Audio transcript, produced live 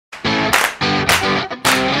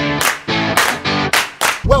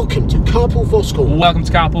Carpool for School. Welcome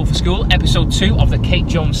to Carpool for School, episode 2 of the Kate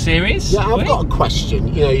Jones series. Yeah, I've got a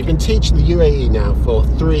question. You know, you've been teaching the UAE now for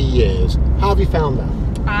 3 years. How have you found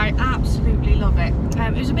that? I absolutely love it.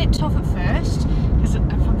 It was a bit tough at first because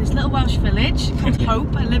I'm from this little Welsh village called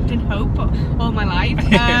Hope. I lived in Hope all my life,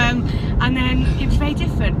 and then it was very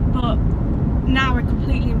different. But now I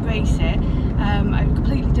completely embrace it. A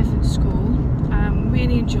completely different school.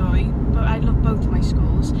 Really enjoy, but I love both of my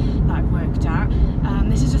schools that I've worked at.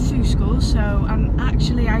 This is a through school, so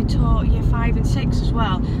actually I taught year 5 and 6 as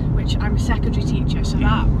well, which I'm a secondary teacher, so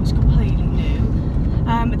that was completely new.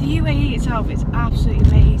 The UAE itself is absolutely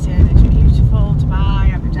amazing. It's beautiful,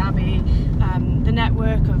 Dubai, Abu Dhabi. The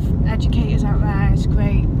network of educators out there is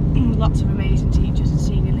great. Lots of amazing teachers and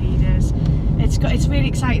senior leaders. It's a really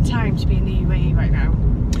exciting time to be in the UAE right now.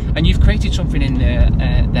 And you've created something in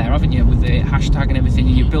there, haven't you, with the hashtag and everything?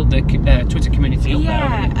 You built the Twitter community up there,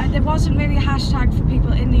 haven't you? There wasn't really a hashtag for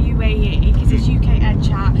people in the UAE because it's UK Ed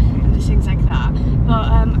Chat and there's things like that.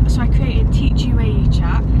 But so I created Teach UAE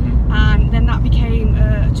Chat, and then that became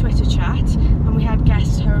a Twitter chat, and we had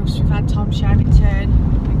guest hosts. We've had Tom Sherrington,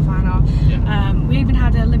 big fan of. Yeah. We even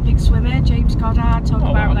had an Olympic swimmer, James Goddard, talk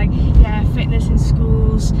about fitness in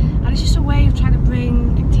schools, and it's just a way of trying to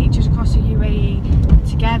bring teachers across the UAE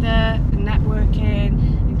together and networking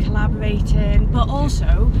and collaborating, but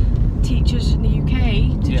also teachers in the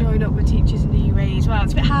UK to join up with teachers in the UAE as well.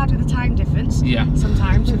 It's a bit hard with the time difference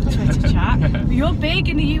sometimes with the Twitter chat, but you're big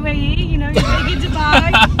in the UAE, you know, you're big in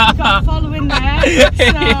Dubai, you've got a following there,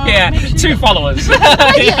 so sure 2 followers.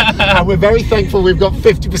 And we're very thankful we've got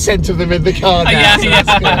 50% of them in the car now. So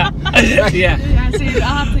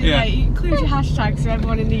I'll have to include your hashtag so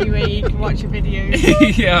everyone in the UAE can watch your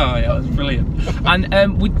videos. yeah, that's brilliant.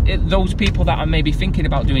 And with those people that are maybe thinking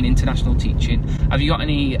about doing international teaching, have you got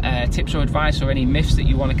any tips or advice or any myths that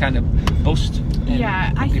you want to kind of bust?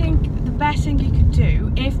 I think the best thing you could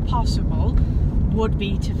do, if possible, would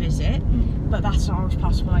be to visit, but that's not always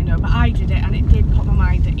possible, I know, but I did it and it did put my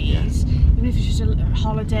mind at ease. Even if it's just a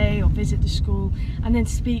holiday or visit the school, and then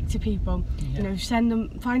speak to people, you know, find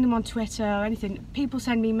them on Twitter or anything. People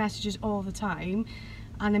send me messages all the time,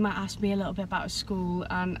 and they might ask me a little bit about a school,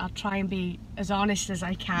 and I'll try and be as honest as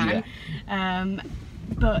I can.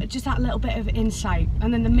 But just that little bit of insight,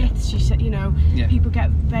 and then the myths. You said, you know, people get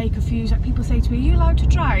very confused. Like, people say to me, "Are you allowed to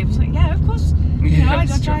drive?" It's like, yeah, of course. You know, I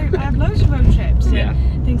drive. I have loads of road trips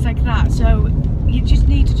and things like that. So you just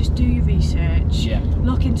need to do your research.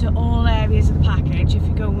 Look into all areas of the package if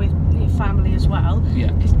you're going with your family as well.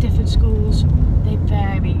 Because different schools, they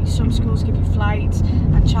vary. Some schools give you flights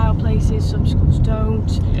and child places. Some schools don't.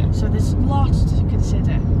 So there's lots to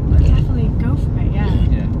consider. But definitely go for it.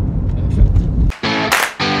 Perfect.